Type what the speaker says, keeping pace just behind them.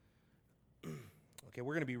Okay,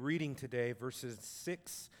 we're going to be reading today verses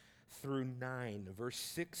 6 through 9. Verse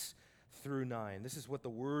 6 through 9. This is what the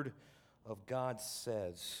Word of God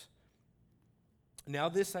says. Now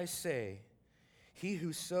this I say, he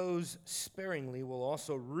who sows sparingly will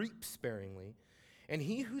also reap sparingly, and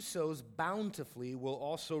he who sows bountifully will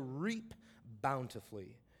also reap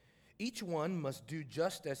bountifully. Each one must do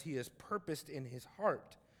just as he has purposed in his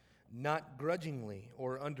heart, not grudgingly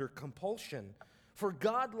or under compulsion, for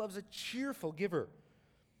God loves a cheerful giver.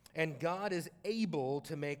 And God is able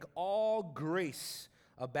to make all grace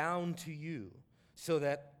abound to you, so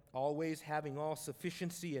that always having all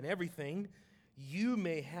sufficiency in everything, you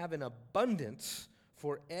may have an abundance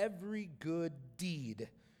for every good deed.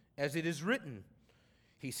 As it is written,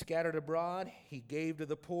 he scattered abroad, he gave to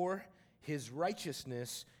the poor, his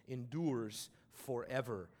righteousness endures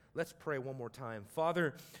forever. Let's pray one more time.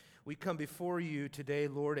 Father, we come before you today,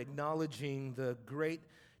 Lord, acknowledging the great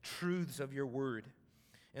truths of your word.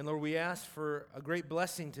 And Lord, we ask for a great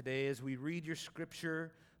blessing today as we read your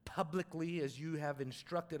scripture publicly, as you have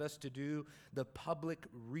instructed us to do, the public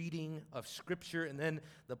reading of scripture and then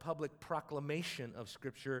the public proclamation of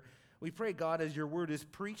scripture. We pray, God, as your word is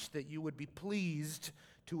preached, that you would be pleased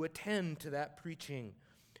to attend to that preaching,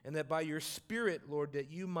 and that by your Spirit, Lord, that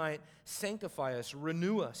you might sanctify us,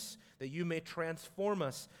 renew us, that you may transform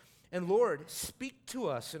us. And Lord, speak to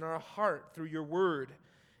us in our heart through your word.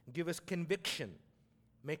 Give us conviction.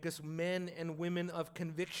 Make us men and women of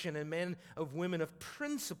conviction and men of women of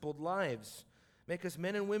principled lives. Make us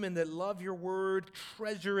men and women that love your word,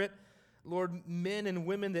 treasure it. Lord, men and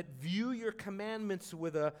women that view your commandments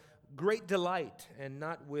with a great delight and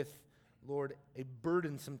not with, Lord, a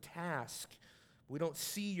burdensome task. We don't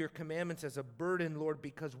see your commandments as a burden, Lord,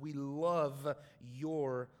 because we love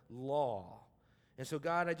your law. And so,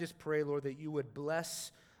 God, I just pray, Lord, that you would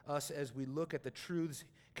bless us as we look at the truths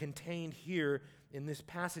contained here in this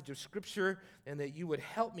passage of Scripture, and that you would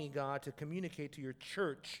help me, God, to communicate to your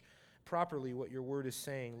church properly what your word is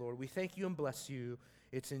saying, Lord. We thank you and bless you.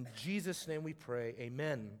 It's in Jesus' name we pray.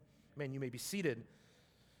 Amen. Amen. You may be seated.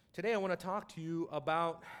 Today I want to talk to you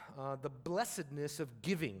about the blessedness of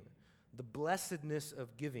giving. The blessedness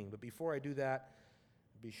of giving. But before I do that,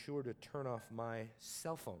 be sure to turn off my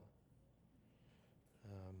cell phone.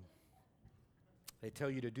 They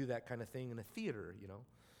tell you to do that kind of thing in a theater, you know.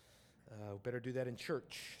 Better do that in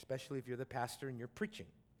church, especially if you're the pastor and you're preaching.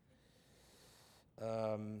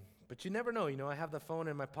 But you never know. You know, I have the phone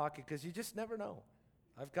in my pocket because you just never know.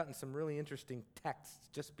 I've gotten some really interesting texts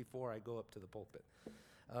just before I go up to the pulpit.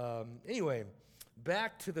 Anyway,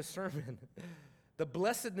 back to the sermon. The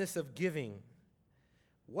blessedness of giving.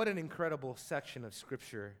 What an incredible section of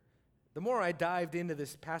Scripture. The more I dived into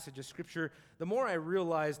this passage of Scripture, the more I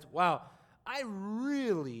realized, wow, I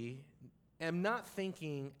really am not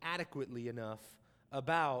thinking adequately enough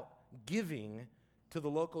about giving to the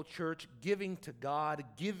local church, giving to God,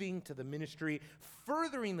 giving to the ministry,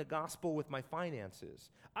 furthering the gospel with my finances.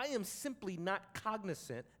 I am simply not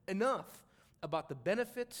cognizant enough about the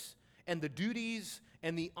benefits and the duties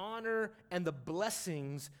and the honor and the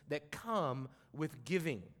blessings that come with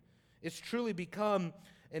giving. It's truly become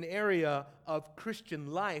an area of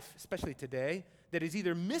Christian life, especially today, that is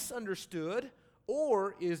either misunderstood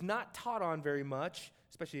or is not taught on very much,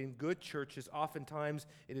 especially in good churches. Oftentimes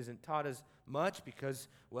it isn't taught as much because,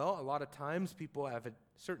 well, a lot of times people have a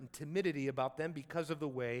certain timidity about them because of the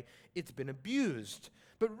way it's been abused.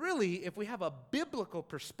 But really, if we have a biblical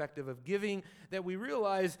perspective of giving, that we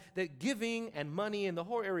realize that giving and money and the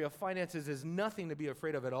whole area of finances is nothing to be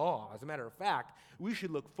afraid of at all. As a matter of fact, we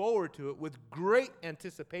should look forward to it with great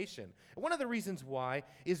anticipation. And one of the reasons why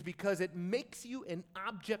is because it makes you an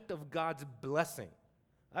object of God's blessing.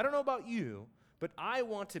 I don't know about you, but I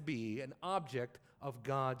want to be an object of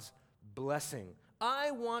God's blessing.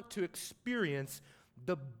 I want to experience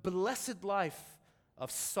the blessed life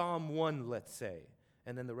of Psalm 1, let's say,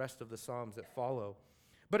 and then the rest of the Psalms that follow.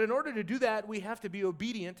 But in order to do that, we have to be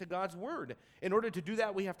obedient to God's word. In order to do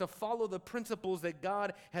that, we have to follow the principles that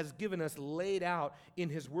God has given us laid out in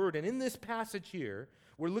his word. And in this passage here,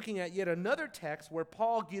 we're looking at yet another text where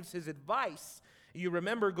Paul gives his advice. You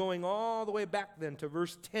remember going all the way back then to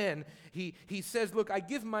verse 10. He says, look, I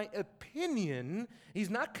give my opinion. He's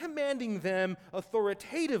not commanding them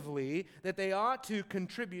authoritatively that they ought to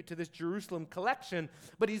contribute to this Jerusalem collection,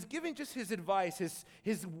 but he's giving just his advice,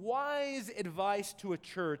 his wise advice to a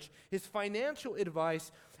church, his financial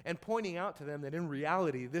advice, and pointing out to them that in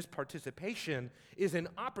reality, this participation is an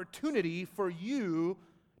opportunity for you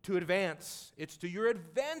to advance. It's to your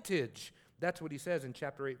advantage. That's what he says in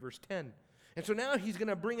chapter 8, verse 10. And so now he's going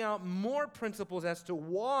to bring out more principles as to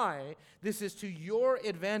why this is to your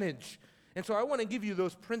advantage. And so I want to give you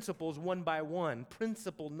those principles one by one.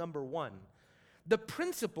 Principle number one, the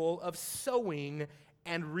principle of sowing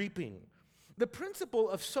and reaping. The principle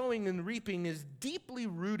of sowing and reaping is deeply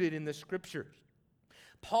rooted in the Scriptures.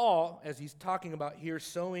 Paul, as he's talking about here,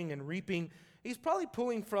 sowing and reaping, he's probably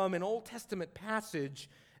pulling from an Old Testament passage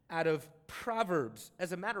out of Proverbs.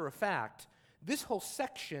 As a matter of fact, this whole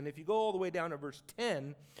section, if you go all the way down to verse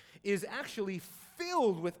 10, is actually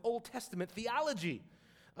filled with Old Testament theology.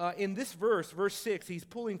 In this verse 6, he's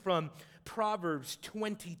pulling from Proverbs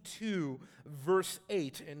 22, verse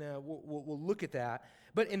 8, and we'll look at that.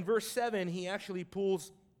 But in verse 7, he actually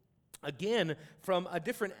pulls again from a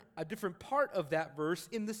different part of that verse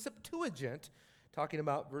in the Septuagint, talking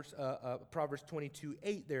about Proverbs 22,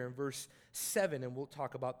 8 there in verse 7, and we'll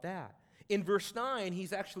talk about that. In verse 9,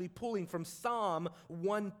 he's actually pulling from Psalm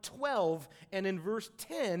 112, and in verse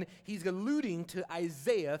 10, he's alluding to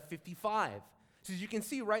Isaiah 55. So as you can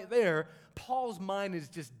see right there, Paul's mind is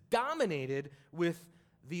just dominated with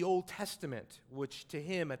the Old Testament, which to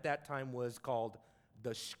him at that time was called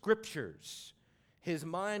the Scriptures. His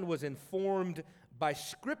mind was informed by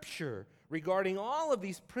Scripture regarding all of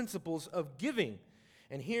these principles of giving.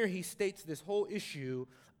 And here he states this whole issue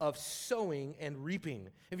of sowing and reaping.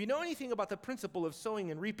 If you know anything about the principle of sowing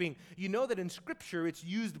and reaping, you know that in Scripture it's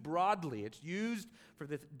used broadly. It's used for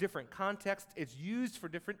the different contexts. It's used for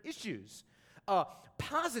different issues.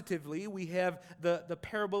 Positively, we have the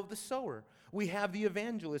parable of the sower. We have the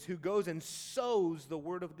evangelist who goes and sows the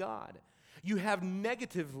word of God. You have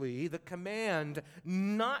negatively the command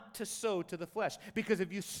not to sow to the flesh, because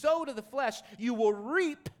if you sow to the flesh, you will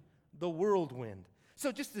reap the whirlwind.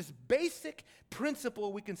 So just this basic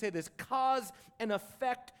principle, we can say this cause and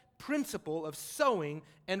effect principle of sowing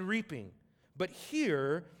and reaping. But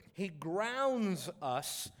here, he grounds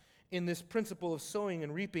us in this principle of sowing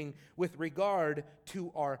and reaping with regard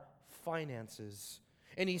to our finances.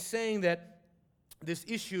 And he's saying that this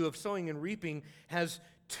issue of sowing and reaping has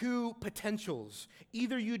two potentials.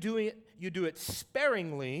 Either you do it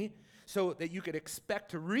sparingly, so that you could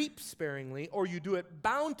expect to reap sparingly, or you do it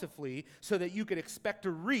bountifully, so that you could expect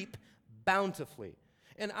to reap bountifully.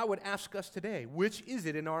 And I would ask us today, which is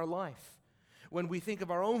it in our life? When we think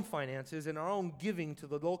of our own finances and our own giving to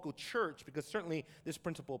the local church, because certainly this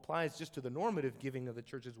principle applies just to the normative giving of the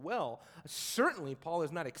church as well. Certainly, Paul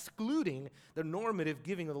is not excluding the normative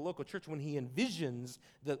giving of the local church when he envisions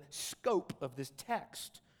the scope of this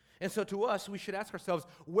text. And so to us, we should ask ourselves,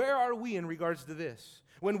 where are we in regards to this?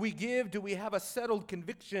 When we give, do we have a settled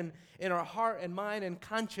conviction in our heart and mind and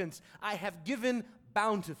conscience? I have given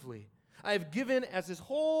bountifully. I have given, as this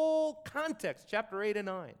whole context, chapter 8 and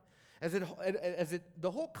 9,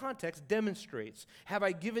 the whole context demonstrates, have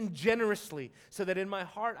I given generously, so that in my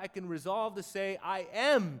heart I can resolve to say, I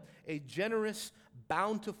am a generous,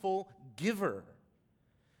 bountiful giver.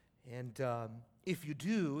 And if you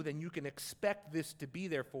do, then you can expect this to be,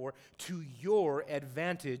 therefore, to your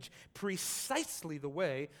advantage, precisely the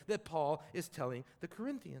way that Paul is telling the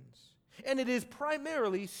Corinthians. And it is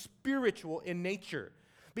primarily spiritual in nature,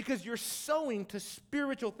 because you're sowing to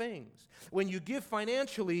spiritual things. When you give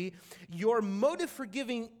financially, your motive for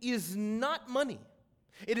giving is not money.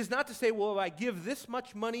 It is not to say, well, if I give this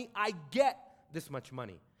much money, I get this much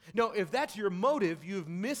money. No, if that's your motive, you've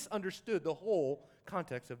misunderstood the whole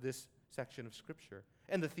context of this section of Scripture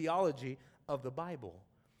and the theology of the Bible.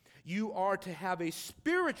 You are to have a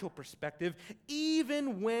spiritual perspective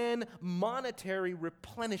even when monetary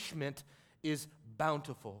replenishment is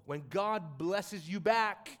bountiful. When God blesses you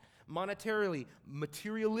back monetarily,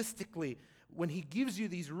 materialistically, when he gives you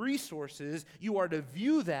these resources, you are to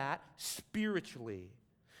view that spiritually.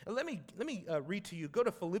 And let me read to you. Go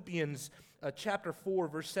to Philippians chapter 4,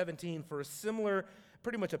 verse 17 for a similar,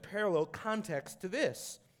 pretty much a parallel context to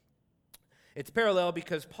this. It's parallel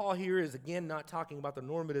because Paul here is again not talking about the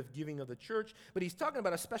normative giving of the church, but he's talking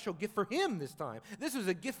about a special gift for him this time. This was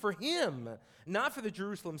a gift for him, not for the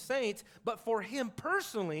Jerusalem saints, but for him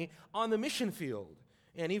personally on the mission field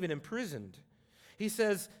and even imprisoned. He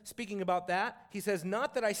says, speaking about that, he says,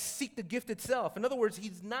 not that I seek the gift itself. In other words,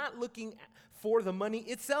 he's not looking for the money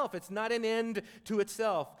itself. It's not an end to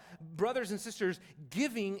itself. Brothers and sisters,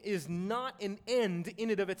 giving is not an end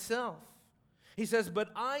in and of itself. He says, but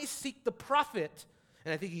I seek the profit,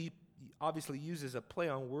 and I think he obviously uses a play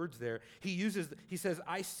on words there. He says,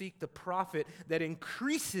 I seek the profit that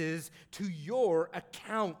increases to your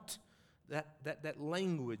account. That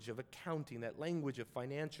language of accounting, that language of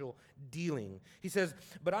financial dealing. He says,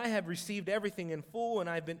 but I have received everything in full, and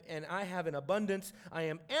I have an abundance. I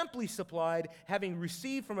am amply supplied, having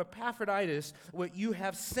received from Epaphroditus what you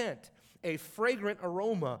have sent, a fragrant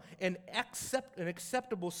aroma, an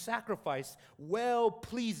acceptable sacrifice,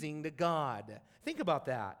 well-pleasing to God. Think about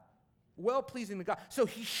that. Well-pleasing to God. So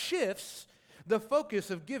he shifts the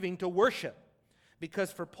focus of giving to worship,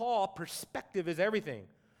 because for Paul, perspective is everything.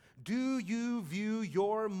 Do you view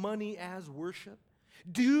your money as worship?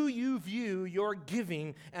 Do you view your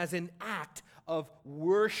giving as an act of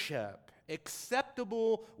worship,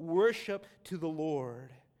 acceptable worship to the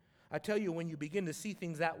Lord? I tell you, when you begin to see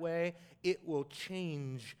things that way, it will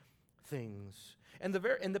change things. And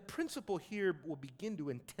the principle here will begin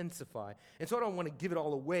to intensify. And so I don't want to give it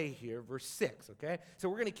all away here, verse 6, okay? So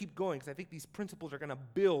we're going to keep going because I think these principles are going to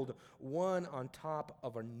build one on top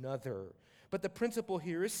of another. But the principle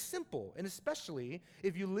here is simple, and especially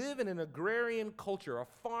if you live in an agrarian culture, a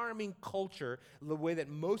farming culture, the way that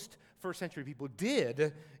most first century people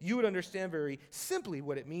did, you would understand very simply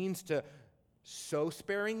what it means to sow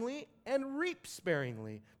sparingly and reap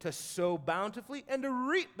sparingly, to sow bountifully and to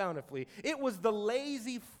reap bountifully. It was the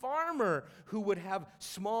lazy farmer who would have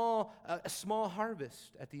a small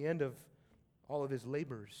harvest at the end of all of his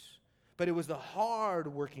labors. But it was the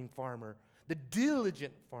hard-working farmer, the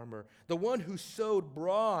diligent farmer, the one who sowed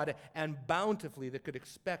broad and bountifully that could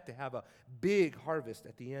expect to have a big harvest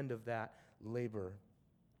at the end of that labor.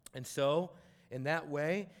 And so, in that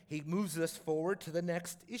way, he moves us forward to the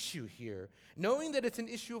next issue here. Knowing that it's an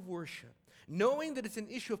issue of worship, knowing that it's an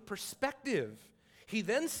issue of perspective, he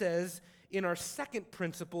then says in our second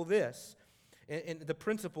principle this, and the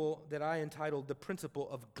principle that I entitled the principle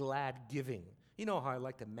of glad giving. You know how I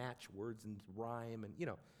like to match words and rhyme, and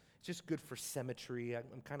it's just good for symmetry.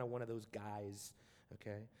 I'm kind of one of those guys,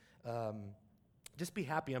 okay? Just be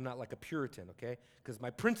happy I'm not like a Puritan, okay? Because my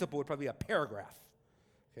principle would probably be a paragraph,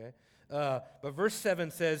 okay? But verse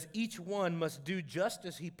 7 says, each one must do just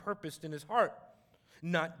as he purposed in his heart,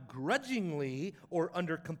 not grudgingly or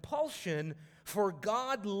under compulsion, for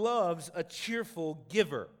God loves a cheerful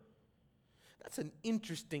giver. That's an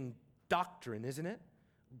interesting doctrine, isn't it?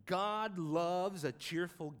 God loves a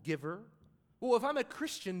cheerful giver. Well, if I'm a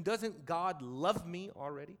Christian, doesn't God love me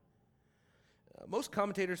already? Most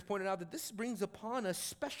commentators pointed out that this brings upon a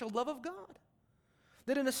special love of God.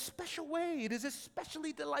 That in a special way, it is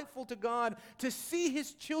especially delightful to God to see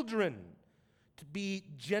his children to be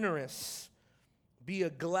generous, be a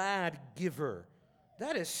glad giver.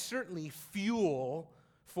 That is certainly fuel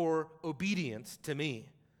for obedience to me.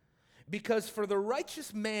 Because for the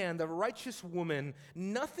righteous man, the righteous woman,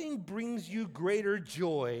 nothing brings you greater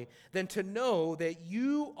joy than to know that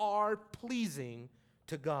you are pleasing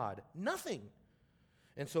to God. Nothing.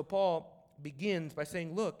 And so Paul begins by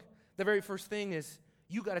saying, look, the very first thing is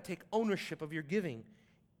you got to take ownership of your giving.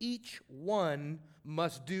 Each one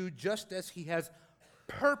must do just as he has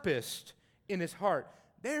purposed in his heart.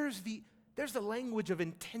 There's the language of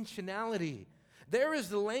intentionality. There is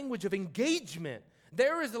the language of engagement.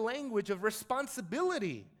 There is the language of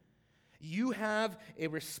responsibility. You have a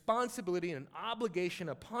responsibility and an obligation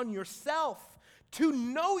upon yourself to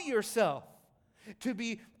know yourself, to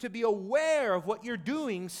be aware of what you're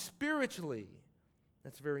doing spiritually.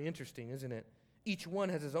 That's very interesting, isn't it? Each one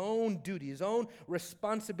has his own duty, his own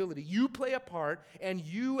responsibility. You play a part, and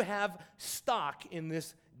you have stock in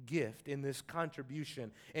this gift, in this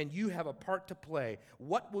contribution, and you have a part to play.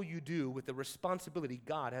 What will you do with the responsibility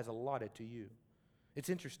God has allotted to you? It's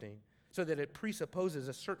interesting, so that it presupposes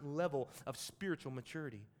a certain level of spiritual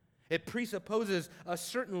maturity. It presupposes a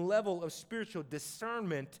certain level of spiritual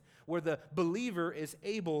discernment where the believer is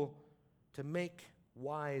able to make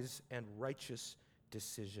wise and righteous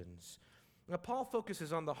decisions. Now, Paul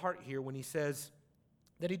focuses on the heart here when he says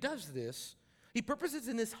that he does this. He purposes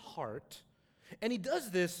in his heart, and he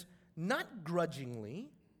does this not grudgingly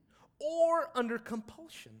or under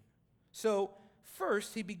compulsion. So,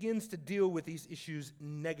 first, he begins to deal with these issues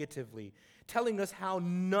negatively, telling us how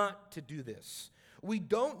not to do this. We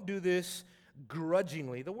don't do this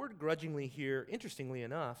grudgingly. The word grudgingly here, interestingly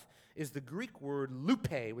enough, is the Greek word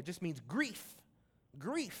lupe, which just means grief.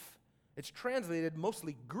 Grief. It's translated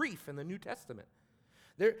mostly grief in the New Testament.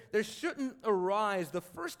 There shouldn't arise, the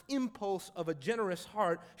first impulse of a generous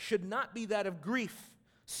heart should not be that of grief,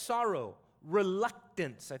 sorrow,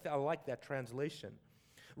 reluctance. I like that translation.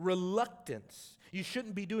 Reluctance. You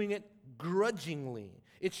shouldn't be doing it grudgingly.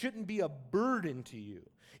 It shouldn't be a burden to you.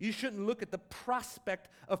 You shouldn't look at the prospect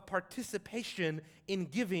of participation in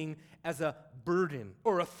giving as a burden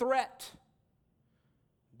or a threat.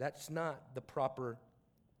 That's not the proper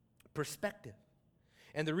perspective.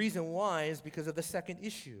 And the reason why is because of the second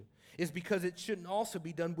issue, is because it shouldn't also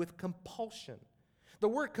be done with compulsion. The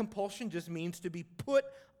word compulsion just means to be put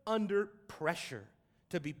under pressure,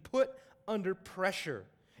 to be put under pressure.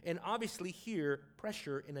 And obviously here,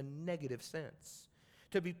 pressure in a negative sense.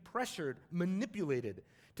 To be pressured, manipulated,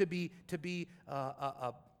 to be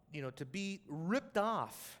ripped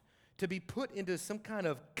off, to be put into some kind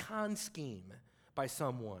of con scheme by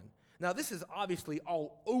someone. Now, this is obviously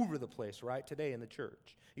all over the place, right, today in the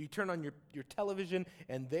church. You turn on your television,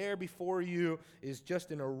 and there before you is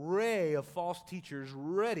just an array of false teachers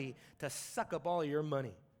ready to suck up all your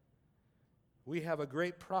money. We have a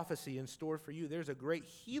great prophecy in store for you. There's a great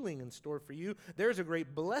healing in store for you. There's a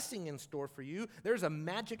great blessing in store for you. There's a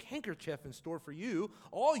magic handkerchief in store for you.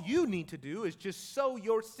 All you need to do is just sow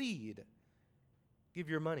your seed. Give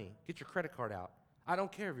your money. Get your credit card out. I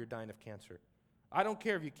don't care if you're dying of cancer. I don't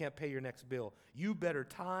care if you can't pay your next bill. You better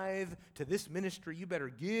tithe to this ministry. You better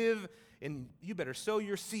give, and you better sow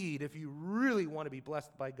your seed if you really want to be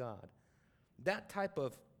blessed by God. That type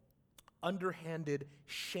of underhanded,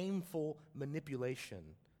 shameful manipulation,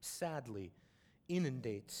 sadly,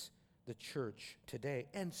 inundates the church today.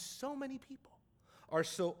 And so many people are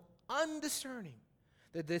so undiscerning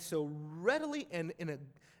that they so readily and in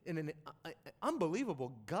an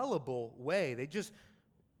unbelievable, gullible way, they just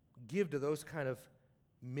give to those kind of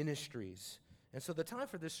ministries. And so the time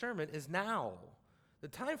for this sermon is now. The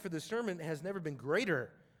time for this sermon has never been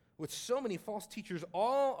greater, with so many false teachers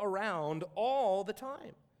all around all the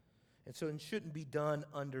time. And so it shouldn't be done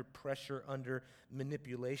under pressure, under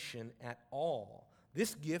manipulation at all.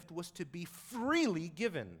 This gift was to be freely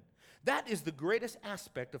given. That is the greatest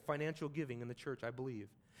aspect of financial giving in the church, I believe.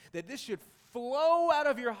 That this should flow out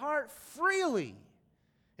of your heart freely.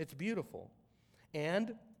 It's beautiful.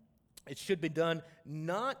 And it should be done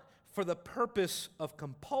not for the purpose of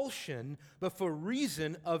compulsion, but for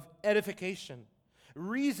reason of edification.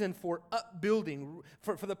 Reason for upbuilding,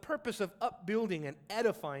 for the purpose of upbuilding and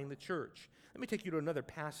edifying the church. Let me take you to another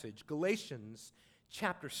passage, Galatians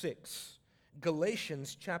chapter 6.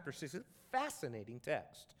 Galatians chapter 6. It's a fascinating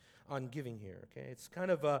text on giving here, okay? It's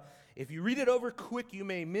kind of if you read it over quick, you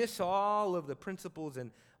may miss all of the principles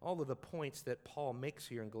and all of the points that Paul makes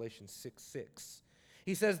here in Galatians 6:6.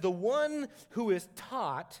 He says, the one who is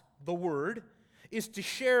taught the word is to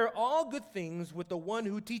share all good things with the one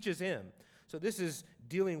who teaches him. So this is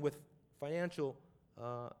dealing with financial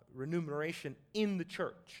remuneration in the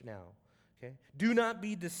church now. Okay? Do not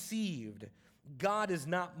be deceived. God is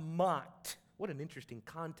not mocked. What an interesting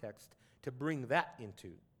context to bring that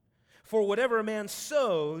into. For whatever a man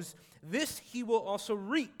sows, this he will also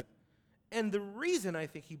reap. And the reason I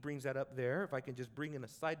think he brings that up there, if I can just bring in a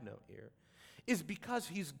side note here, is because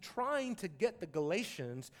he's trying to get the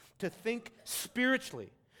Galatians to think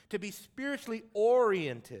spiritually, to be spiritually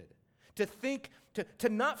oriented, to think, to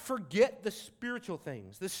not forget the spiritual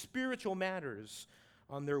things, the spiritual matters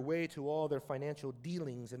on their way to all their financial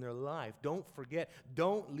dealings in their life. Don't forget,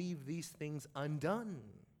 don't leave these things undone.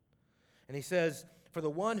 And he says, for the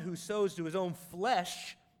one who sows to his own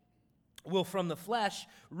flesh will from the flesh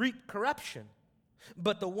reap corruption.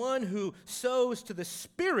 But the one who sows to the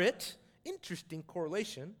Spirit, interesting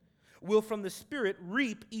correlation, will from the Spirit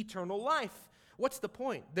reap eternal life. What's the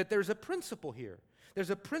point? That there's a principle here. There's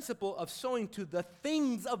a principle of sowing to the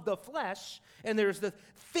things of the flesh, and there's the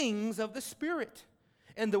things of the Spirit.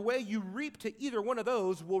 And the way you reap to either one of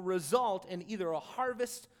those will result in either a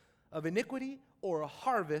harvest of iniquity or a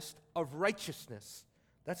harvest of righteousness.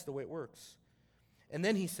 That's the way it works. And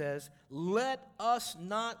then he says, let us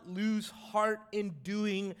not lose heart in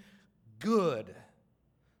doing good.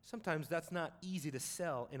 Sometimes that's not easy to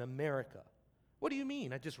sell in America. What do you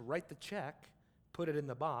mean? I just write the check, put it in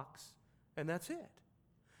the box, and that's it.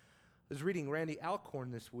 I was reading Randy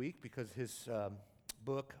Alcorn this week because his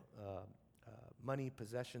book, Money,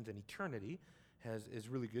 Possessions, and Eternity, is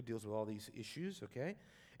really good, deals with all these issues, okay?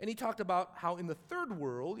 And he talked about how in the third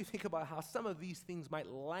world, you think about how some of these things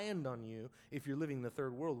might land on you if you're living in the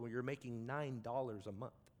third world where you're making $9 a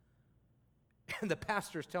month. And the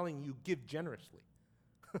pastor's telling you, give generously.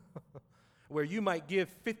 Where you might give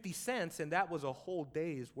 50 cents, and that was a whole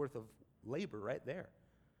day's worth of labor right there,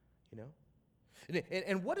 you know?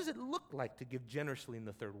 And what does it look like to give generously in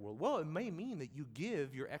the third world? Well, it may mean that you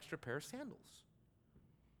give your extra pair of sandals.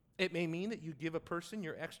 It may mean that you give a person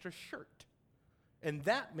your extra shirt. And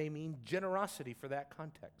that may mean generosity for that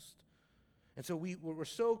context. And so we're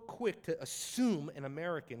so quick to assume an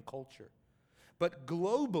American culture. But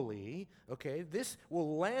globally, okay, this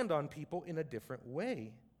will land on people in a different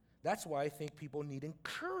way. That's why I think people need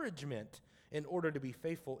encouragement in order to be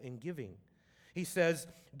faithful in giving. He says,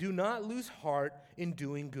 do not lose heart in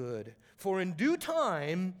doing good, for in due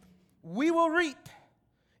time we will reap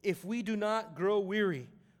if we do not grow weary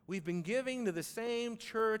We've been giving to the same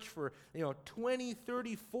church for 20,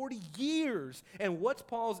 30, 40 years. And what's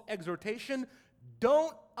Paul's exhortation?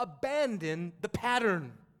 Don't abandon the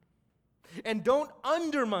pattern. And don't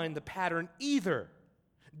undermine the pattern either.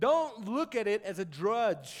 Don't look at it as a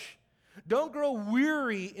drudge. Don't grow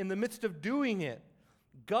weary in the midst of doing it.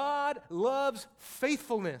 God loves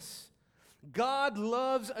faithfulness. God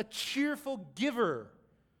loves a cheerful giver.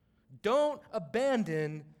 Don't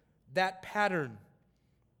abandon that pattern,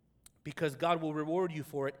 because God will reward you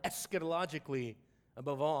for it eschatologically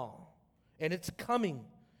above all. And it's coming.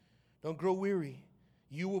 Don't grow weary.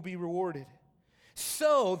 You will be rewarded.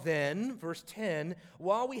 So then, verse 10,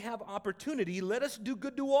 while we have opportunity, let us do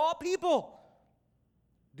good to all people.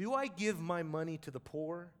 Do I give my money to the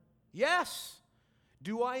poor? Yes.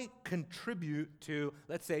 Do I contribute to,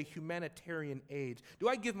 let's say, humanitarian aid? Do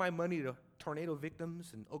I give my money to tornado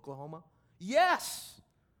victims in Oklahoma? Yes.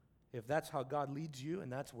 If that's how God leads you,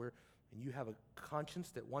 and that's where, and you have a conscience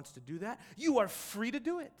that wants to do that, you are free to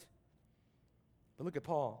do it. But look at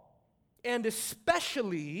Paul. And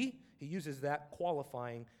especially, he uses that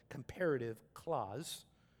qualifying comparative clause,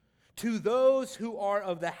 to those who are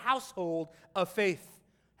of the household of faith.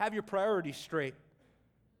 Have your priorities straight.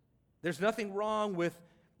 There's nothing wrong with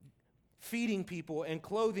feeding people and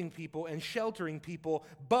clothing people and sheltering people,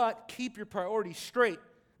 but keep your priorities straight.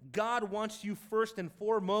 God wants you first and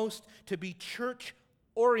foremost to be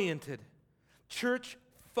church-oriented,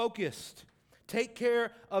 church-focused. Take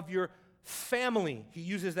care of your family. He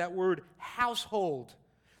uses that word household.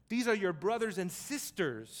 These are your brothers and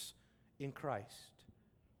sisters in Christ.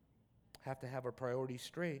 Have to have our priorities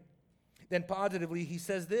straight. Then positively, he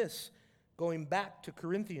says this, going back to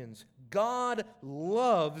Corinthians, God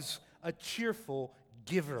loves a cheerful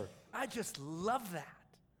giver. I just love that.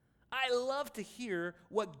 I love to hear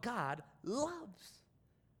what God loves.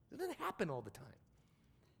 It doesn't happen all the time.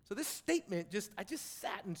 So this statement, I just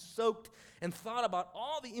sat and soaked and thought about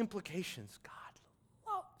all the implications.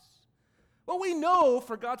 God loves. Well, we know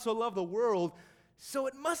for God so loved the world, so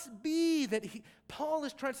it must be that Paul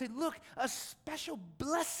is trying to say, look, a special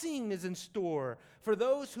blessing is in store for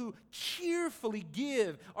those who cheerfully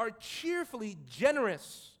give, are cheerfully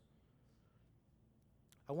generous.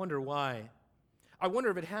 I wonder why. I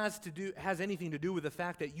wonder if it has anything to do with the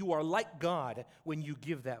fact that you are like God when you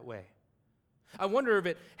give that way. I wonder if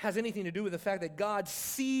it has anything to do with the fact that God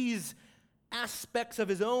sees aspects of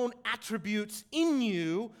his own attributes in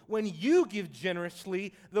you when you give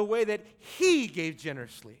generously the way that he gave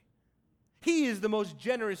generously. He is the most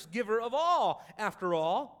generous giver of all, after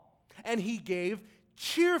all, and he gave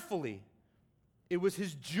cheerfully. It was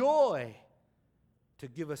his joy to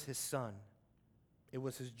give us his son. It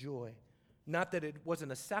was his joy. Not that it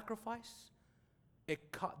wasn't a sacrifice.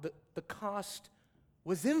 The cost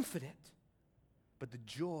was infinite, but the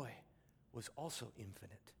joy was also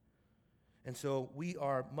infinite. And so we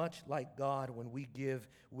are much like God when we give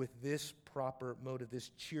with this proper motive, this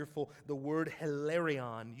cheerful, the word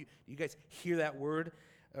hilarion. You guys hear that word?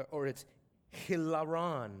 Or it's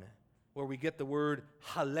hilaron, where we get the word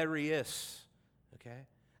hilarious. Okay?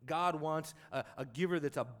 God wants a giver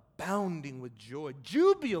that's abounding with joy,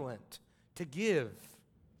 jubilant to give.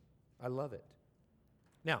 I love it.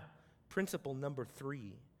 Now, principle number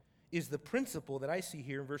 3 is the principle that I see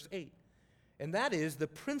here in verse 8. And that is the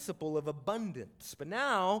principle of abundance. But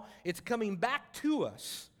now it's coming back to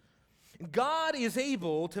us. God is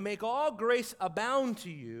able to make all grace abound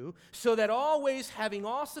to you, so that always having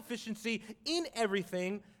all sufficiency in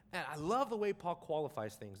everything. And I love the way Paul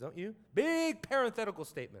qualifies things, don't you? Big parenthetical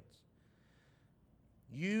statements.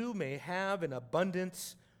 You may have an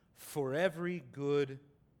abundance for every good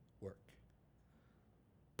work.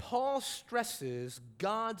 Paul stresses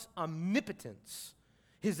God's omnipotence,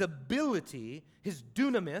 his ability, his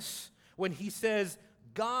dunamis, when he says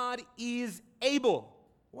God is able.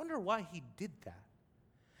 I wonder why he did that.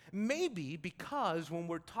 Maybe because when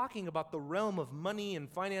we're talking about the realm of money and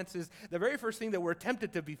finances, the very first thing that we're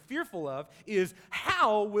tempted to be fearful of is,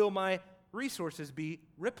 how will my resources be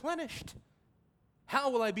replenished?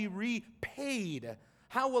 How will I be repaid?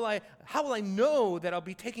 How will I know that I'll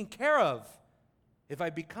be taken care of if I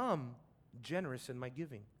become generous in my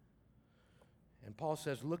giving? And Paul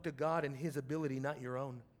says, look to God and his ability, not your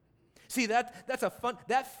own. See,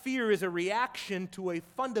 that fear is a reaction to a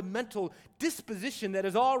fundamental disposition that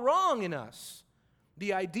is all wrong in us.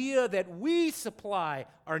 The idea that we supply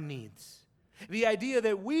our needs. The idea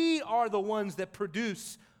that we are the ones that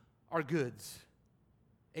produce our goods.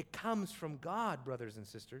 It comes from God, brothers and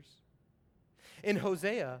sisters. In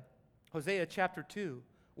Hosea chapter 2,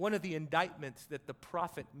 one of the indictments that the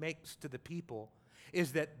prophet makes to the people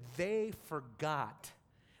is that they forgot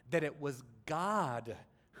that it was God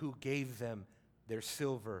who gave them their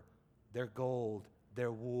silver, their gold,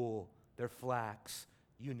 their wool, their flax,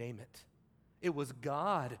 you name it. It was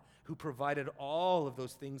God who provided all of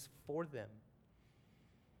those things for them.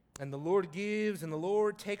 And the Lord gives and the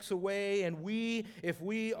Lord takes away, and we, if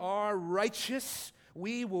we are righteous,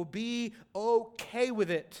 we will be okay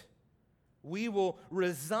with it. We will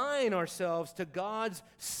resign ourselves to God's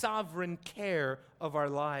sovereign care of our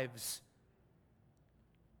lives.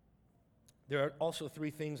 There are also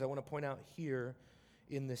three things I want to point out here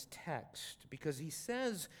in this text, because he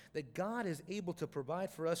says that God is able to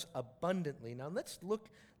provide for us abundantly. Now let's look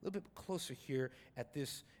a little bit closer here at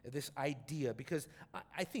this idea, because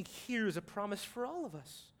I think here is a promise for all of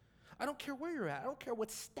us. I don't care where you're at. I don't care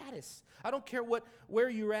what status. I don't care where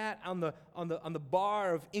you're at on the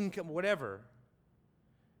bar of income, whatever.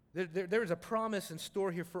 There is a promise in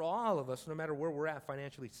store here for all of us, no matter where we're at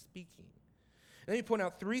financially speaking. Let me point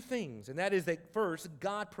out three things, and that is that first,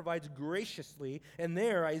 God provides graciously, and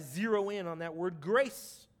there I zero in on that word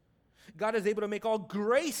grace. God is able to make all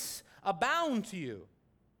grace abound to you.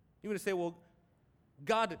 You're going to say, well,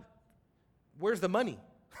 God, where's the money?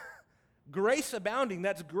 Grace abounding,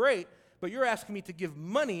 that's great, but you're asking me to give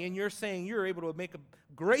money, and you're saying you're able to make a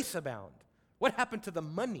grace abound. What happened to the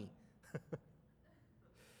money?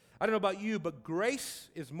 I don't know about you, but grace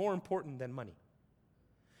is more important than money.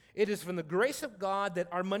 It is from the grace of God that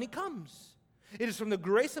our money comes. It is from the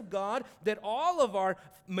grace of God that all of our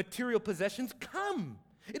material possessions come.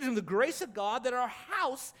 It is from the grace of God that our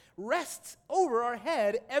house rests over our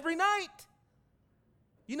head every night.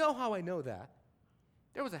 You know how I know that?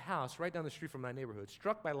 There was a house right down the street from my neighborhood,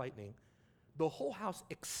 struck by lightning. The whole house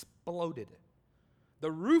exploded.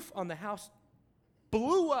 The roof on the house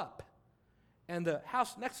blew up, and the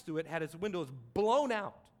house next to it had its windows blown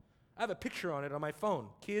out. I have a picture on it on my phone.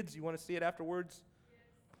 Kids, you want to see it afterwards?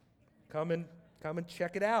 Come and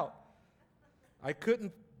check it out. I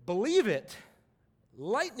couldn't believe it.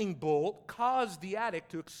 Lightning bolt caused the attic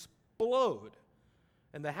to explode,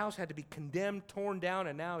 and the house had to be condemned, torn down,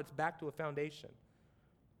 and now it's back to a foundation.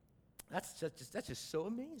 That's just so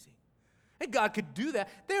amazing. And God could do that.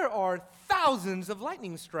 There are thousands of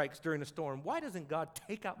lightning strikes during a storm. Why doesn't God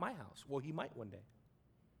take out my house? Well, he might one day.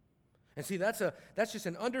 And see, that's just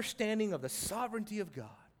an understanding of the sovereignty of God.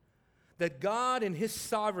 That God in his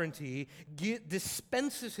sovereignty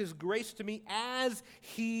dispenses his grace to me as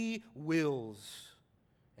he wills,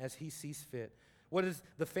 as he sees fit. What is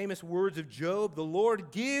the famous words of Job? The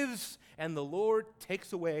Lord gives and the Lord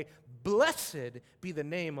takes away. Blessed be the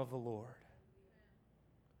name of the Lord.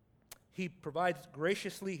 He provides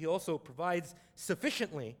graciously. He also provides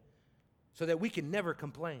sufficiently so that we can never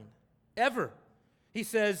complain. Ever. He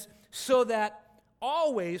says, so that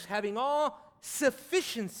always having all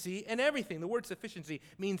sufficiency in everything. The word sufficiency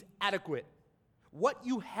means adequate. What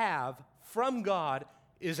you have from God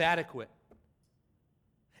is adequate,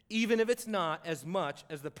 even if it's not as much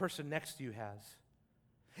as the person next to you has.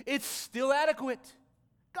 It's still adequate.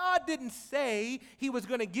 God didn't say he was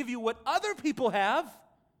going to give you what other people have.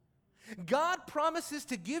 God promises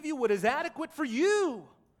to give you what is adequate for you,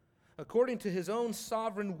 according to his own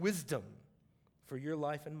sovereign wisdom for your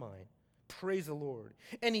life and mine. Praise the Lord.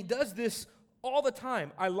 And he does this all the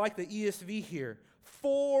time. I like the ESV here.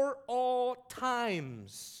 For all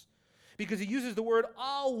times. Because he uses the word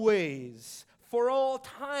always. For all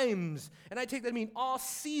times. And I take that to mean all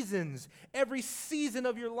seasons. Every season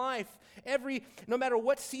of your life. No matter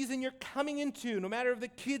what season you're coming into. No matter if the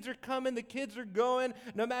kids are coming, the kids are going.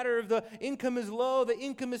 No matter if the income is low, the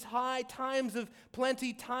income is high. Times of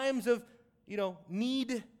plenty, times of,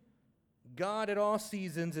 need. God at all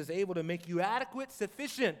seasons is able to make you adequate,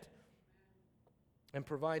 sufficient, and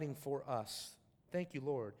providing for us. Thank you,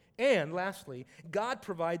 Lord. And lastly, God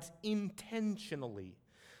provides intentionally.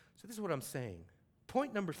 So this is what I'm saying.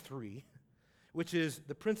 Point number 3, which is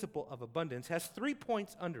the principle of abundance, has 3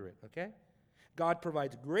 points under it, okay? God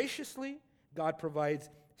provides graciously, God provides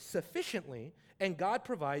sufficiently, and God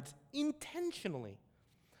provides intentionally.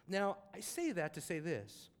 Now, I say that to say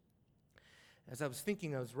this. As I was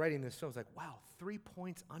thinking, I was writing this, so I was like, wow, 3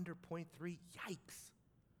 points under point 3, yikes.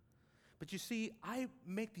 But you see, I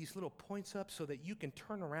make these little points up so that you can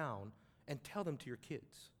turn around and tell them to your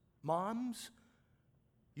kids. Moms,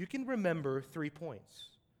 you can remember 3 points.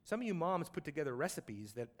 Some of you moms put together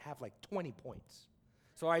recipes that have like 20 points.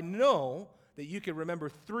 So I know that you can remember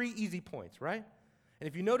 3 easy points, right? And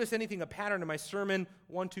if you notice anything, a pattern in my sermon,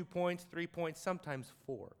 1, 2 points, 3 points, sometimes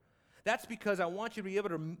 4. That's because I want you to be able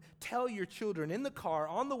to tell your children in the car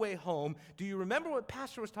on the way home, do you remember what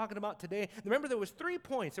Pastor was talking about today? Remember there was 3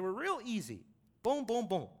 points that were real easy. Boom, boom,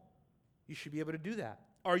 boom. You should be able to do that.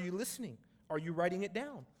 Are you listening? Are you writing it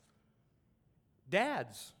down?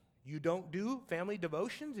 Dads, you don't do family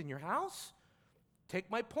devotions in your house? Take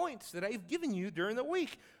my points that I've given you during the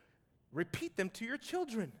week. Repeat them to your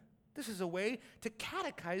children. This is a way to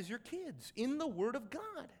catechize your kids in the Word of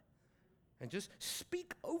God. And just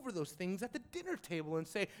speak over those things at the dinner table and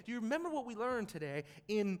say, do you remember what we learned today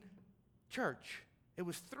in church? It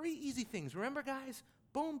was 3 easy things. Remember, guys?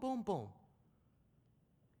 Boom, boom, boom.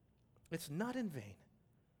 It's not in vain.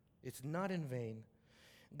 It's not in vain.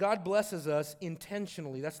 God blesses us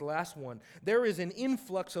intentionally. That's the last one. There is an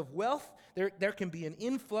influx of wealth. There can be an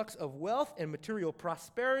influx of wealth and material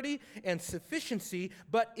prosperity and sufficiency,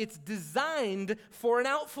 but it's designed for an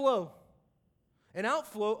outflow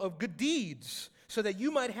of good deeds, so that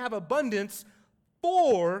you might have abundance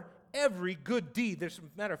for every good deed. As a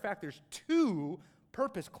matter of fact, there's 2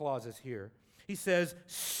 purpose clauses here. He says,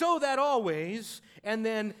 so that always, and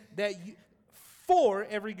then that you, for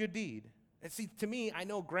every good deed. And see, to me, I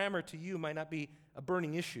know grammar to you might not be a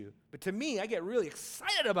burning issue, but to me, I get really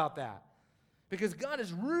excited about that, because God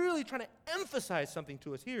is really trying to emphasize something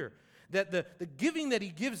to us here, that the giving that he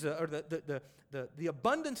gives us, or the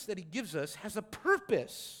abundance that he gives us, has a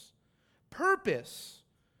purpose. Purpose.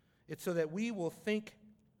 It's so that we will think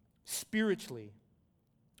spiritually,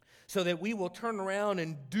 so that we will turn around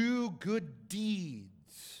and do good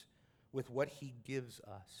deeds with what he gives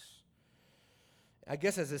us. I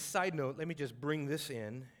guess as a side note, let me just bring this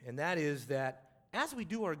in, and that is that as we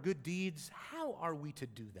do our good deeds, how are we to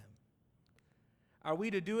do them? Are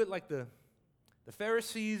we to do it like the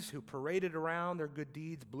Pharisees who paraded around their good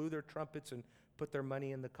deeds, blew their trumpets, and put their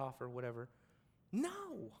money in the coffer, whatever?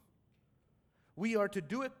 No. We are to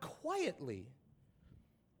do it quietly.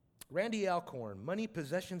 Randy Alcorn, Money,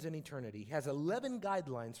 Possessions, and Eternity, has 11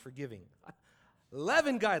 guidelines for giving.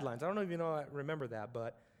 11 guidelines. I don't know if you know, I remember that,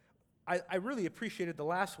 but I really appreciated the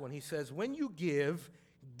last one. He says, when you give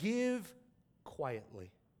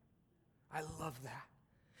quietly. I love that.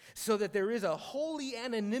 So that there is a holy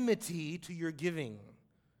anonymity to your giving.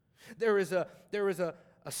 There is a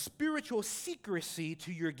spiritual secrecy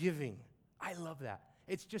to your giving. I love that.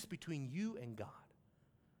 It's just between you and God.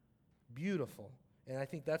 Beautiful. And I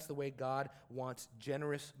think that's the way God wants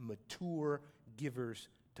generous, mature givers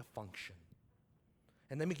to function.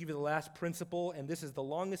 And let me give you the last principle, and this is the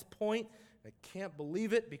longest point. I can't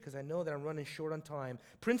believe it because I know that I'm running short on time.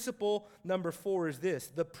 Principle number 4 is this: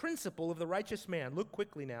 the principle of the righteous man. Look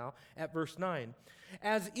quickly now at verse 9.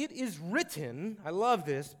 As it is written, I love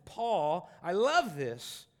this, I love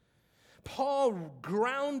this. Paul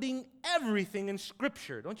grounding everything in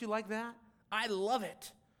Scripture. Don't you like that? I love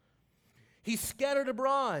it. He scattered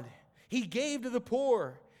abroad. He gave to the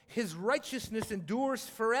poor. His righteousness endures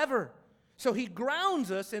forever. So he grounds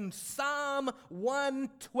us in Psalm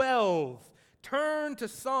 112. Turn to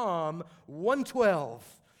Psalm 112,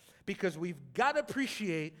 because we've got to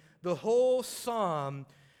appreciate the whole psalm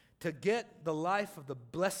to get the life of the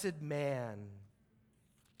blessed man.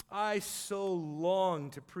 I so long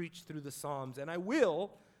to preach through the Psalms, and I will.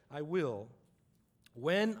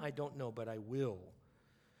 When, I don't know, but I will.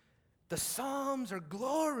 The Psalms are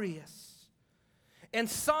glorious. And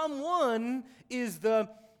Psalm 1 is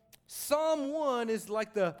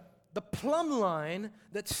like the plumb line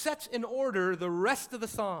that sets in order the rest of the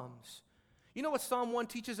Psalms. You know what Psalm 1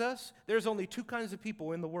 teaches us? There's only 2 kinds of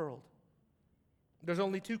people in the world. There's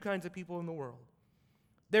only 2 kinds of people in the world.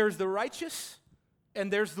 There's the righteous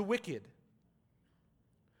and there's the wicked.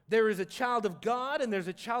 There is a child of God and there's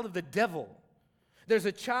a child of the devil. There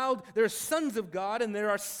are sons of God and there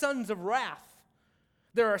are sons of wrath.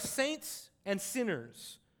 There are saints and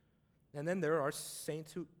sinners. And then there are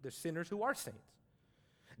sinners who are saints.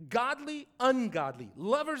 Godly, ungodly,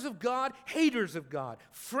 lovers of God, haters of God,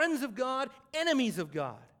 friends of God, enemies of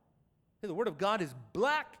God. The Word of God is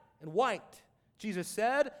black and white. Jesus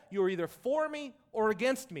said, you are either for me or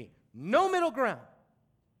against me. No middle ground.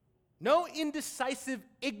 No indecisive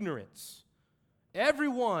ignorance.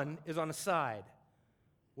 Everyone is on a side.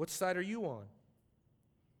 What side are you on?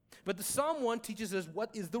 But the Psalm 1 teaches us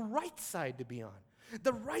what is the right side to be on.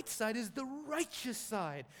 The right side is the righteous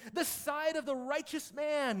side, the side of the righteous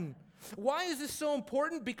man. Why is this so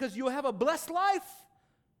important? Because you'll have a blessed life,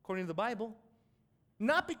 according to the Bible.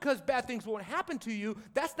 Not because bad things won't happen to you.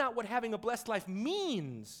 That's not what having a blessed life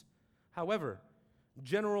means. However,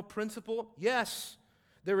 general principle, yes,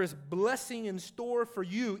 there is blessing in store for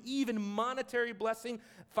you, even monetary blessing,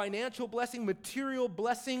 financial blessing, material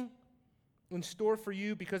blessing in store for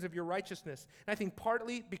you because of your righteousness. And I think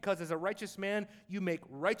partly because as a righteous man, you make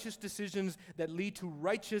righteous decisions that lead to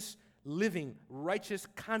righteous living, righteous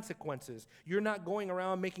consequences. You're not going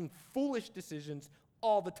around making foolish decisions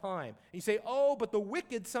all the time. And you say, oh, but the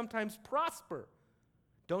wicked sometimes prosper.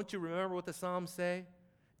 Don't you remember what the Psalms say?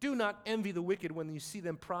 Do not envy the wicked when you see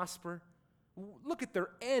them prosper. Look at their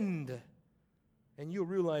end, and you'll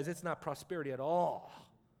realize it's not prosperity at all.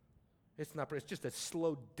 It's just a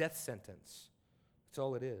slow death sentence. That's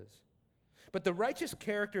all it is. But the righteous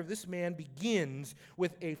character of this man begins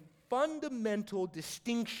with a fundamental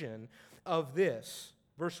distinction of this.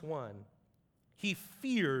 Verse 1, he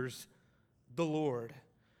fears the Lord.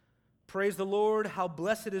 Praise the Lord, how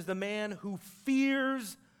blessed is the man who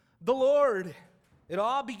fears the Lord. It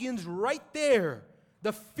all begins right there.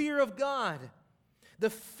 The fear of God. The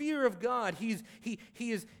fear of God. He's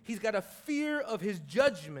got a fear of his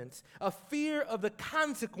judgments, a fear of the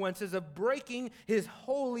consequences of breaking his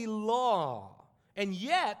holy law. And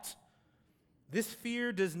yet, this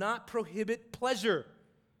fear does not prohibit pleasure.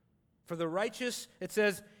 For the righteous, it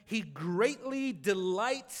says, he greatly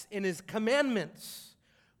delights in his commandments.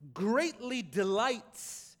 Greatly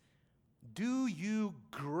delights. Do you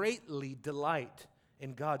greatly delight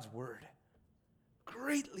in God's word?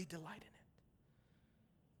 Greatly delight in it.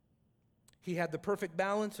 He had the perfect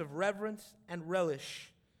balance of reverence and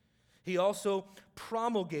relish. He also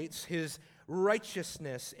promulgates his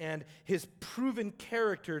righteousness and his proven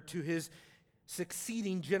character to his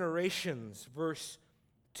succeeding generations. Verse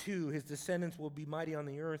 2, his descendants will be mighty on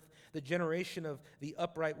the earth. The generation of the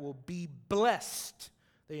upright will be blessed.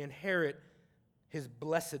 They inherit his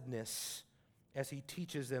blessedness as he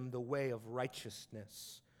teaches them the way of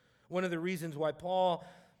righteousness. One of the reasons why Paul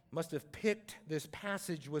must have picked this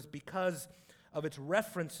passage was because of its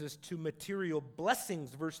references to material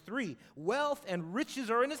blessings. Verse 3, wealth and riches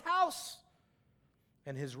are in his house,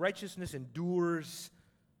 and his righteousness endures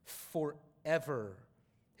forever.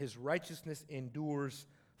 His righteousness endures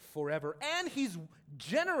forever. And he's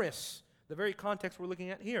generous. The very context we're looking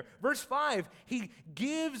at here. Verse 5, he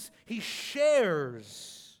gives, he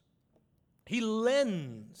shares, he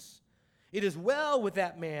lends. It is well with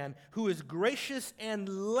that man who is gracious and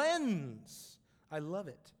lends. I love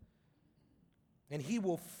it. And he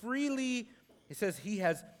will freely, it says he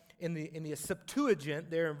has, in the Septuagint,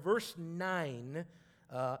 there in verse 9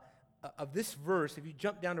 of this verse, if you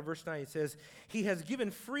jump down to verse 9, it says, he has given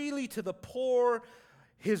freely to the poor,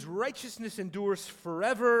 his righteousness endures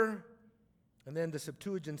forever. And then the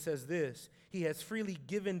Septuagint says this, he has freely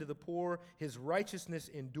given to the poor, his righteousness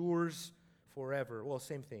endures forever. Well,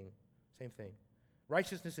 same thing. Same thing.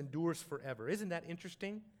 Righteousness endures forever. Isn't that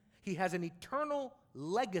interesting? He has an eternal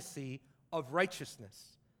legacy of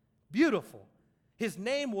righteousness. Beautiful. His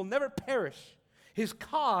name will never perish. His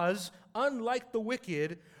cause, unlike the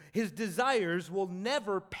wicked, his desires will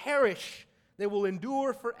never perish. They will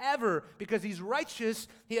endure forever because he's righteous.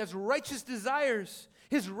 He has righteous desires.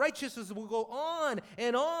 His righteousness will go on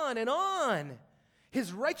and on and on.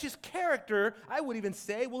 His righteous character, I would even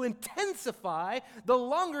say, will intensify the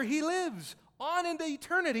longer he lives, on into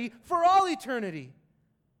eternity, for all eternity.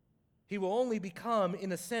 He will only become,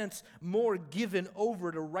 in a sense, more given over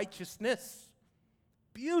to righteousness.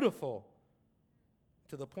 Beautiful.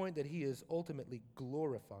 To the point that he is ultimately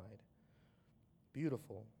glorified.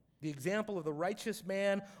 Beautiful. The example of the righteous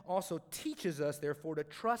man also teaches us, therefore, to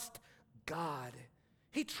trust God.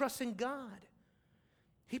 He trusts in God.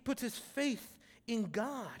 He puts his faith in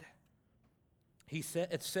God.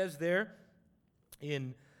 It says there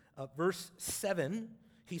in verse 7,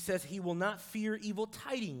 he says he will not fear evil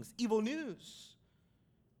tidings, evil news.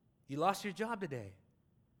 You lost your job today.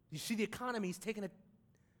 You see the economy's taking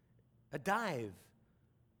a dive.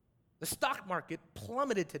 The stock market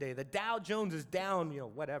plummeted today. The Dow Jones is down,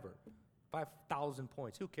 5,000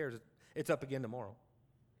 points. Who cares? It's up again tomorrow.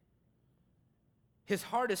 His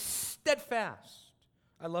heart is steadfast.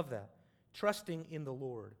 I love that. Trusting in the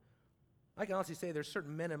Lord. I can honestly say there's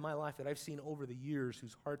certain men in my life that I've seen over the years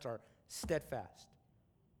whose hearts are steadfast.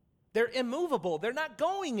 They're immovable. They're not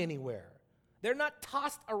going anywhere. They're not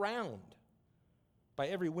tossed around by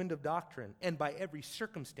every wind of doctrine and by every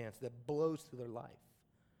circumstance that blows through their life.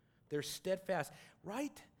 They're steadfast.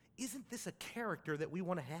 Right? Isn't this a character that we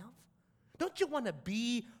want to have? Don't you want to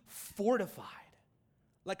be fortified?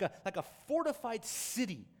 Like a fortified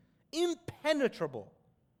city. Impenetrable.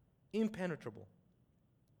 Impenetrable.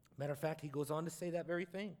 Matter of fact, he goes on to say that very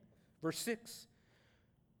thing. Verse 6.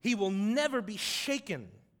 He will never be shaken.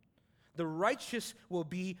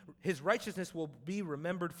 His righteousness will be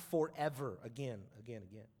remembered forever. Again.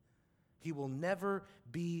 He will never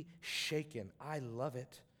be shaken. I love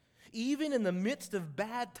it. Even in the midst of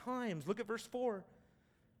bad times, look at verse 4.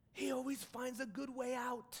 He always finds a good way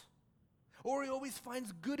out. Or he always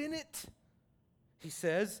finds good in it. He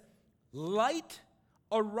says, light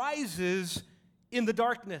arises in the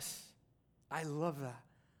darkness. I love that.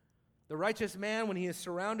 The righteous man, when he is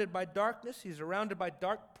surrounded by darkness, he's surrounded by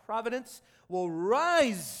dark providence, will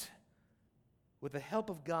rise with the help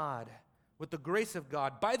of God, with the grace of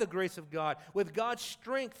God, by the grace of God, with God's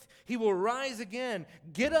strength. He will rise again,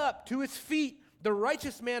 get up to his feet. The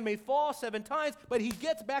righteous man may fall 7 times, but he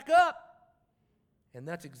gets back up. And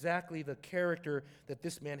that's exactly the character that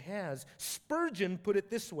this man has. Spurgeon put it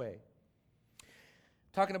this way.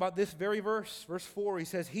 Talking about this very verse 4, he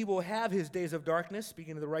says, he will have his days of darkness,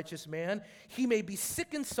 speaking of the righteous man. He may be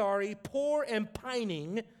sick and sorry, poor and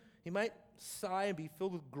pining. He might sigh and be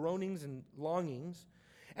filled with groanings and longings,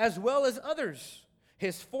 as well as others.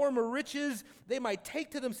 His former riches, they might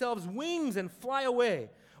take to themselves wings and fly away,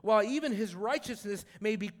 while even his righteousness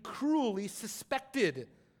may be cruelly suspected.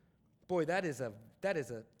 Boy, that is a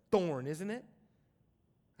thorn, isn't it?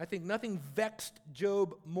 I think nothing vexed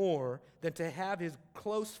Job more than to have his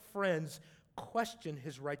close friends question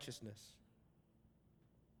his righteousness.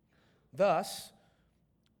 Thus,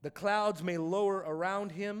 the clouds may lower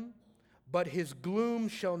around him, but his gloom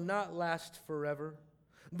shall not last forever.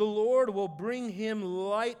 The Lord will bring him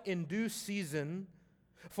light in due season,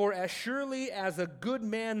 for as surely as a good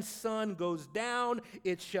man's sun goes down,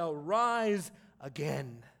 it shall rise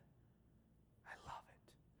again.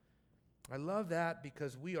 I love that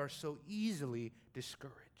because we are so easily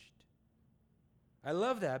discouraged. I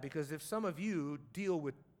love that because if some of you deal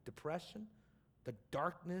with depression, the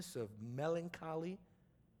darkness of melancholy,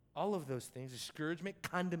 all of those things, discouragement,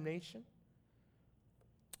 condemnation,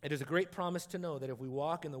 it is a great promise to know that if we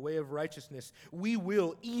walk in the way of righteousness, we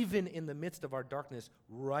will, even in the midst of our darkness,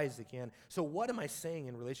 rise again. So what am I saying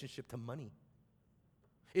in relationship to money?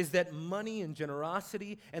 Is that money and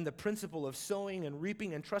generosity and the principle of sowing and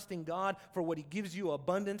reaping and trusting God for what he gives you,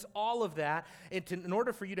 abundance, all of that, in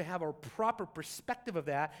order for you to have a proper perspective of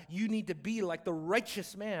that, you need to be like the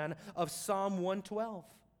righteous man of Psalm 112.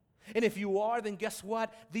 And if you are, then guess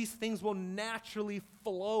what? These things will naturally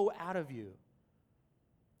flow out of you.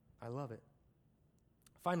 I love it.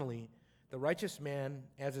 Finally, the righteous man,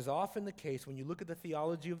 as is often the case when you look at the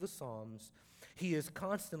theology of the Psalms, he is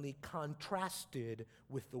constantly contrasted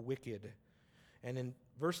with the wicked. And in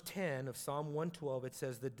verse 10 of Psalm 112, it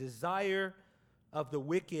says, the desire of the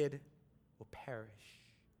wicked will perish.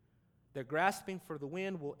 Their grasping for the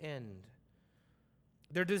wind will end.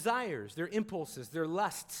 Their desires, their impulses, their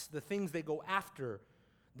lusts, the things they go after,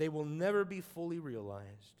 they will never be fully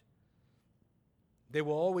realized. They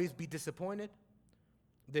will always be disappointed.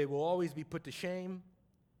 They will always be put to shame.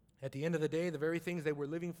 At the end of the day, the very things they were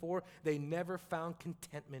living for, they never found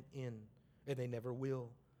contentment in, and they never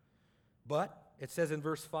will. But it says in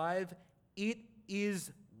verse 5, it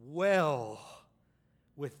is well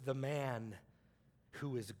with the man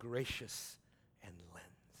who is gracious and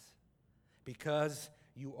lends, because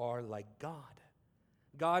you are like God.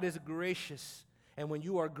 God is gracious. And when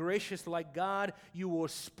you are gracious like God, you will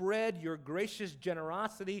spread your gracious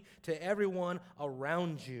generosity to everyone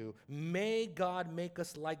around you. May God make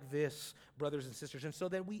us like this, brothers and sisters. And so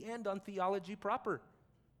then we end on theology proper.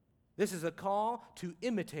 This is a call to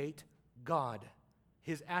imitate God,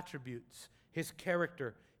 his attributes, his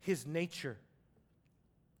character, his nature.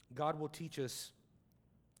 God will teach us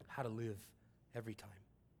how to live every time.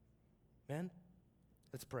 Amen?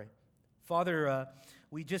 Let's pray. Father,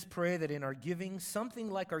 we just pray that in our giving,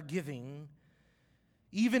 something like our giving,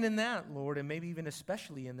 even in that, Lord, and maybe even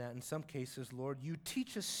especially in that in some cases, Lord, you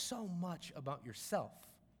teach us so much about yourself,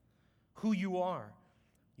 who you are,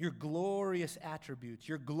 your glorious attributes,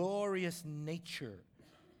 your glorious nature,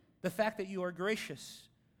 the fact that you are gracious,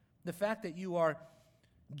 the fact that you are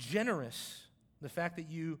generous, the fact that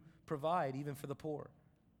you provide even for the poor.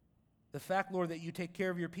 The fact, Lord, that you take care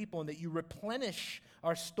of your people and that you replenish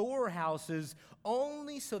our storehouses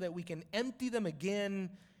only so that we can empty them again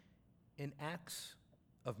in acts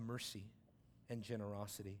of mercy and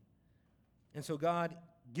generosity. And so, God,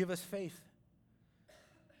 give us faith.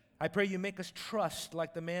 I pray you make us trust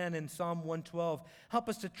like the man in Psalm 112. Help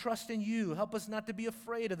us to trust in you. Help us not to be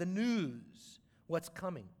afraid of the news, what's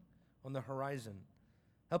coming on the horizon.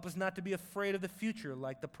 Help us not to be afraid of the future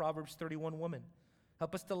like the Proverbs 31 woman.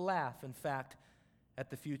 Help us to laugh, in fact, at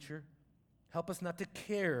the future. Help us not to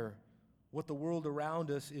care what the world around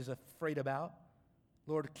us is afraid about.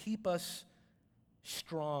 Lord, keep us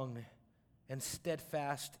strong and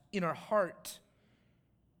steadfast in our heart.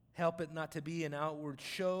 Help it not to be an outward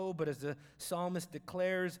show, but as the psalmist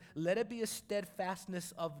declares, let it be a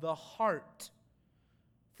steadfastness of the heart,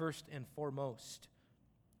 first and foremost.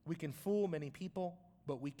 We can fool many people,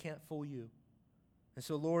 but we can't fool you. And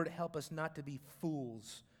so, Lord, help us not to be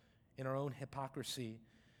fools in our own hypocrisy,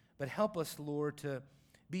 But help us, Lord, to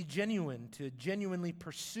be genuine, to genuinely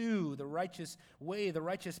pursue the righteous way, the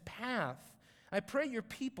righteous path. I pray your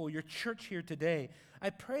people, your church here today,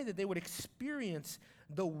 I pray that they would experience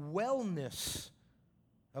the wellness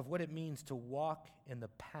of what it means to walk in the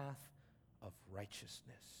path of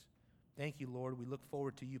righteousness. Thank you, Lord. We look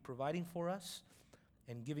forward to you providing for us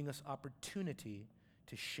and giving us opportunity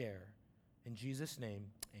to share. In Jesus' name,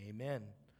 amen.